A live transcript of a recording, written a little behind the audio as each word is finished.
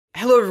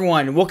Hello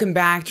everyone, welcome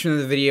back to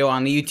another video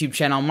on the YouTube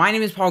channel. My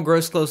name is Paul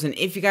Groseclose, and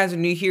if you guys are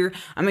new here,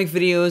 I make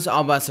videos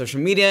all about social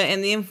media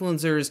and the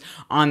influencers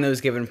on those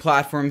given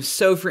platforms.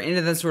 So if you're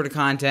into that sort of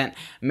content,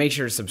 make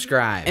sure to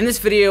subscribe. In this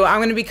video, I'm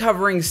going to be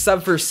covering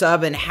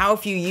Sub4Sub and how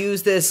if you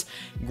use this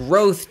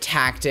growth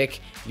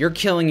tactic, you're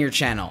killing your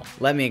channel.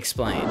 Let me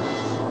explain.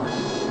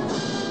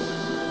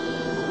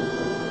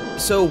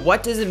 So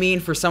what does it mean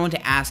for someone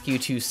to ask you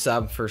to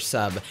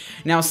Sub4Sub?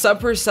 Now,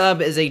 Sub4Sub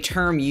is a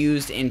term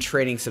used in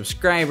trading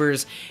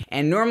subscribers,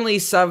 and normally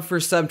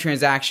Sub4Sub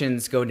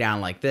transactions go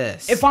down like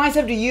this. If I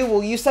sub to you,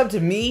 will you sub to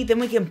me? Then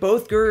we can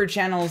both grow your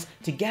channels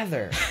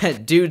together.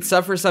 Dude,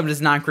 Sub4Sub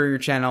does not grow your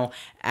channel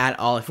at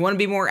all. If you want to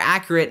be more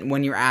accurate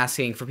when you're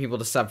asking for people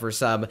to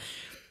Sub4Sub,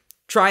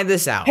 try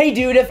this out. Hey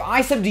dude, if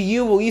I sub to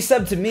you, will you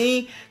sub to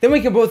me? Then we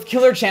can both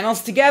kill our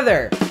channels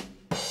together.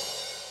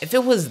 If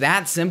it was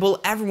that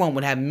simple, everyone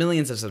would have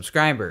millions of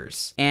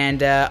subscribers.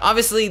 And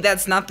obviously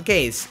that's not the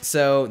case.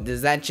 So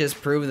does that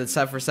just prove that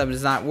Sub4Sub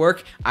does not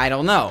work? I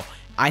don't know.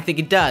 I think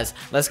it does.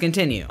 Let's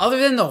continue. Other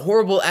than the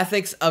horrible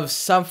ethics of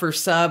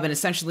Sub4Sub and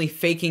essentially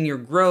faking your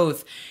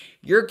growth,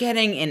 you're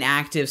getting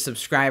inactive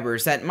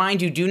subscribers that,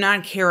 mind you, do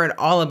not care at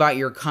all about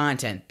your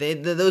content.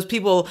 Those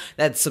people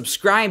that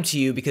subscribe to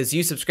you because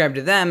you subscribe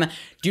to them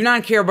do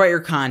not care about your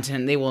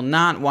content. They will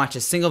not watch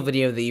a single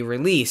video that you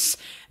release.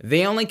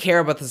 They only care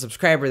about the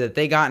subscriber that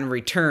they got in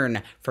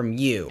return from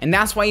you. And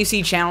that's why you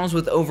see channels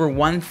with over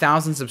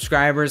 1,000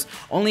 subscribers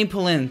only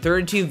pull in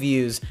 32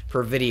 views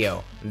per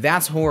video.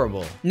 That's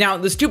horrible. Now,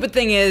 the stupid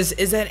thing is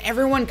that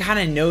everyone kind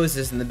of knows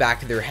this in the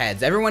back of their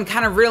heads. Everyone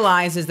kind of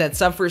realizes that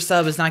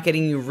Sub4Sub is not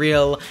getting you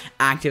real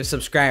active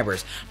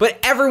subscribers. But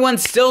everyone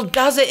still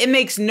does it. It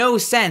makes no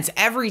sense.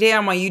 Every day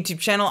on my YouTube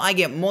channel, I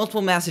get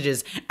multiple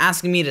messages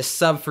asking me to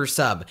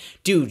Sub4Sub.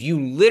 Dude, you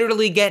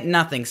literally get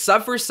nothing.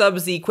 Sub4Sub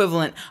is the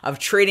equivalent of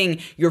trading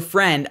your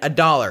friend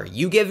 $1.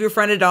 You give your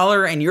friend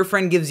 $1 and your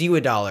friend gives you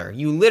 $1.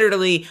 You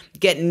literally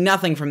get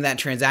nothing from that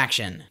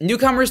transaction.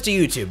 Newcomers to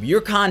YouTube,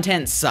 your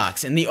content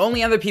sucks, and the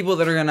only other people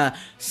that are gonna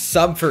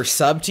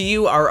Sub4Sub to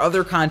you are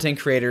other content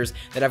creators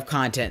that have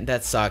content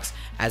that sucks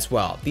as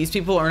well. These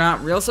people are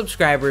not real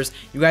subscribers.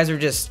 You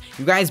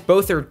guys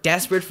both are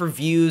desperate for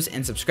views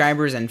and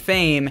subscribers and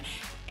fame,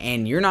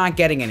 and you're not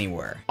getting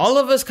anywhere. All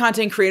of us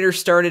content creators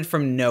started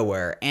from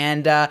nowhere,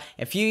 and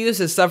if you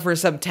use a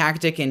Sub4Sub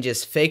tactic and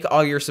just fake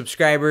all your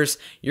subscribers,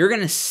 you're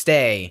gonna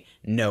stay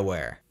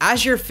nowhere.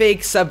 As your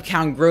fake sub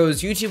count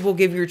grows, YouTube will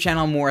give your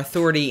channel more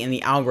authority in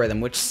the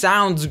algorithm, which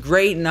sounds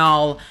great and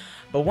all,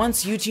 but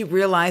once YouTube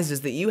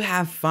realizes that you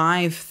have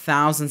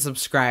 5,000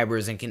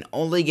 subscribers and can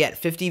only get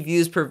 50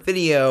 views per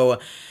video,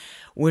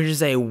 which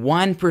is a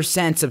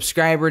 1%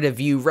 subscriber to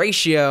view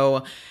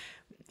ratio,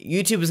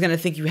 YouTube is going to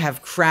think you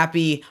have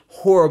crappy,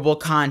 horrible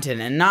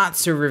content and not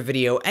serve your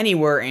video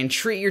anywhere and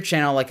treat your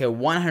channel like a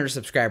 100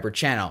 subscriber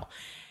channel,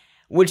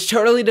 which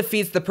totally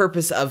defeats the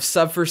purpose of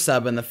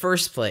Sub4Sub in the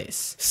first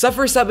place.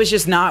 Sub4Sub is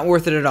just not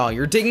worth it at all.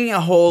 You're digging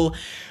a hole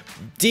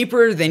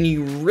deeper than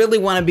you really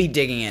want to be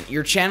digging it.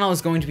 Your channel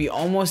is going to be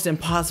almost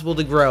impossible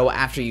to grow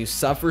after you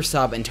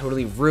Sub4Sub and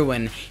totally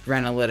ruin your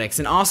analytics.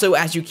 And also,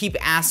 as you keep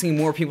asking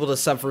more people to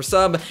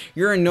Sub4Sub,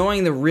 you're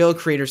annoying the real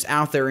creators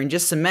out there and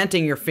just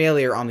cementing your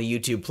failure on the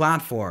YouTube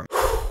platform.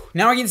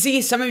 Now I can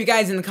see some of you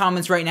guys in the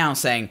comments right now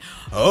saying,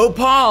 "Oh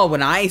Paul,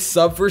 when I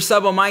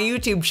Sub4Sub on my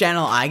YouTube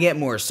channel, I get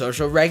more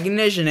social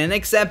recognition and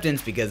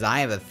acceptance because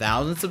I have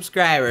 1,000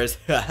 subscribers.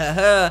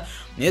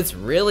 It's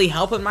really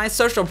helping my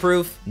social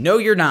proof." No,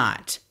 you're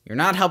not. You're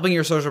not helping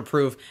your social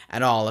proof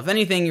at all. If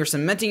anything, you're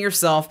cementing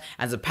yourself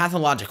as a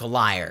pathological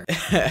liar.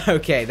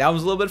 Okay, that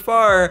was a little bit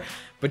far,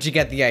 but you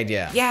get the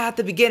idea. Yeah, at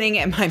the beginning,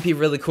 it might be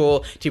really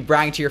cool to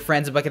brag to your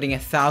friends about getting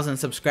 1,000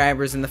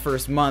 subscribers in the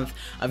first month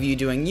of you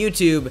doing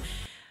YouTube.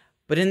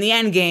 But in the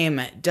end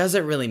game, does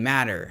it really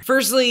matter?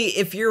 Firstly,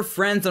 if your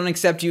friends don't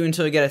accept you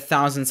until you get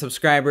 1,000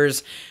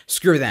 subscribers,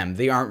 screw them,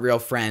 they aren't real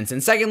friends.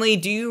 And secondly,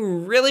 do you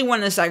really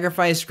want to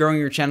sacrifice growing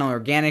your channel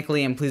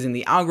organically and pleasing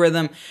the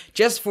algorithm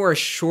just for a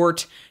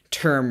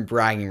short-term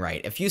bragging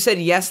right? If you said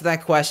yes to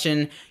that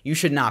question, you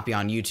should not be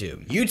on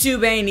YouTube.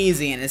 YouTube ain't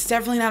easy, and it's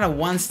definitely not a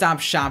one-stop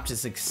shop to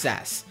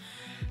success.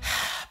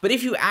 But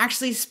if you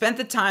actually spent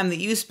the time that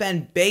you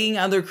spend begging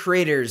other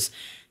creators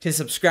to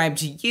subscribe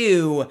to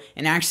you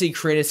and actually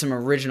created some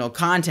original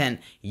content,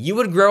 you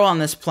would grow on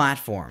this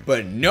platform.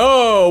 But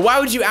no,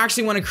 why would you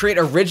actually want to create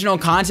original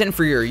content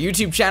for your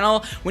YouTube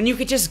channel when you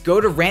could just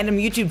go to random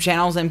YouTube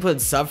channels and put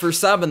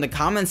Sub4Sub in the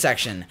comment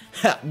section?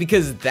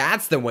 Because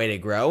that's the way to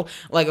grow.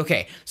 Like,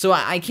 okay, so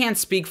I can't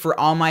speak for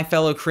all my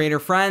fellow creator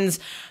friends,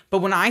 but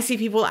when I see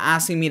people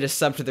asking me to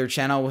sub to their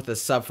channel with a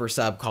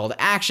Sub4Sub call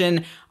to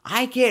action,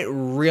 I get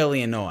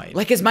really annoyed.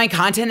 Like, is my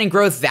content and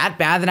growth that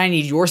bad that I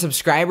need your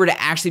subscriber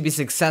to actually be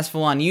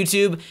successful on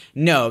YouTube?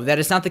 No, that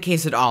is not the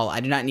case at all. I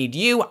do not need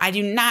you, I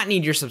do not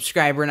need your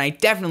subscriber, and I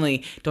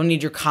definitely don't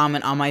need your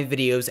comment on my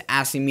videos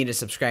asking me to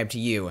subscribe to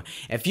you.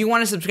 If you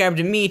want to subscribe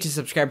to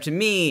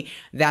me,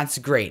 that's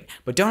great.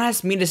 But don't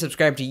ask me to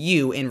subscribe to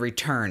you in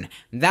return.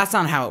 That's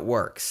not how it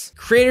works.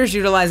 Creators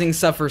utilizing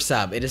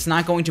Sub4Sub, it is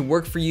not going to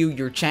work for you,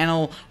 your channel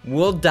channel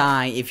will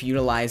die if you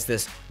utilize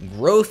this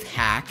growth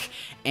hack,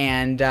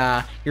 and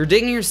you're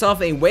digging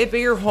yourself a way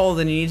bigger hole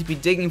than you need to be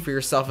digging for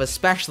yourself,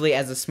 especially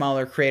as a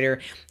smaller creator.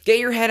 Get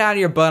your head out of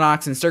your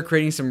buttocks and start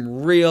creating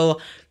some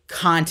real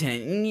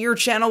content, and your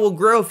channel will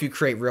grow if you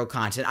create real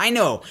content. I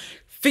know,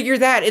 figure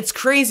that, it's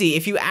crazy.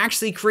 If you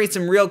actually create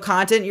some real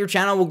content, your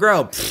channel will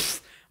grow. Pfft,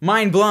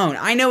 mind blown.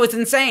 I know, it's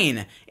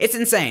insane. It's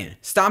insane.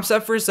 Stop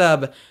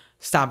Sub4Sub.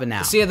 Stop it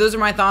now. So yeah, those are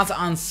my thoughts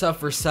on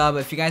Sub4Sub.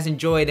 If you guys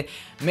enjoyed,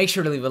 make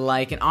sure to leave a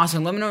like, and also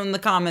let me know in the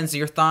comments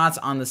your thoughts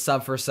on the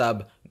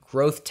Sub4Sub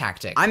growth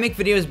tactic. I make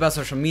videos about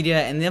social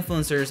media and the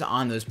influencers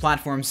on those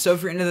platforms, so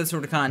if you're into this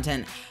sort of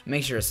content,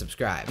 make sure to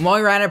subscribe. And while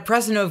you're at it,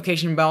 press the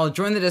notification bell,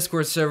 join the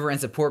Discord server,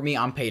 and support me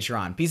on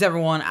Patreon. Peace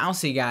everyone, I'll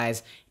see you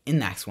guys in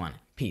the next one.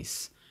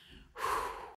 Peace. Whew.